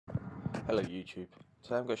Hello YouTube,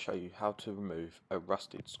 today I'm going to show you how to remove a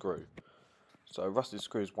rusted screw. So a rusted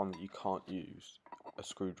screw is one that you can't use a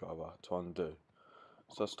screwdriver to undo.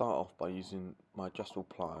 So I'll start off by using my adjustable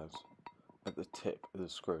pliers at the tip of the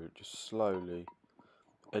screw, just slowly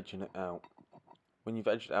edging it out. When you've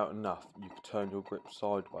edged it out enough, you can turn your grip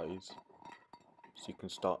sideways so you can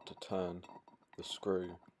start to turn the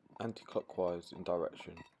screw anti-clockwise in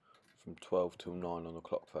direction from 12 till 9 on the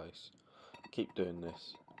clock face. Keep doing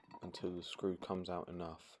this until the screw comes out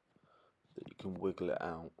enough that you can wiggle it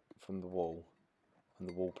out from the wall and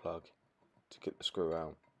the wall plug to get the screw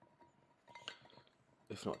out.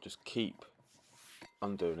 If not, just keep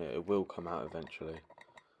undoing it, it will come out eventually.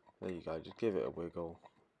 There you go, just give it a wiggle.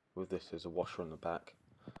 With this there's a washer on the back,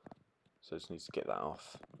 so just needs to get that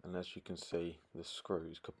off, and as you can see the screw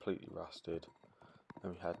is completely rusted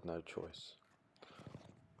and we had no choice.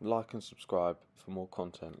 Like and subscribe for more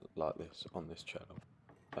content like this on this channel.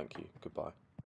 Thank you, goodbye.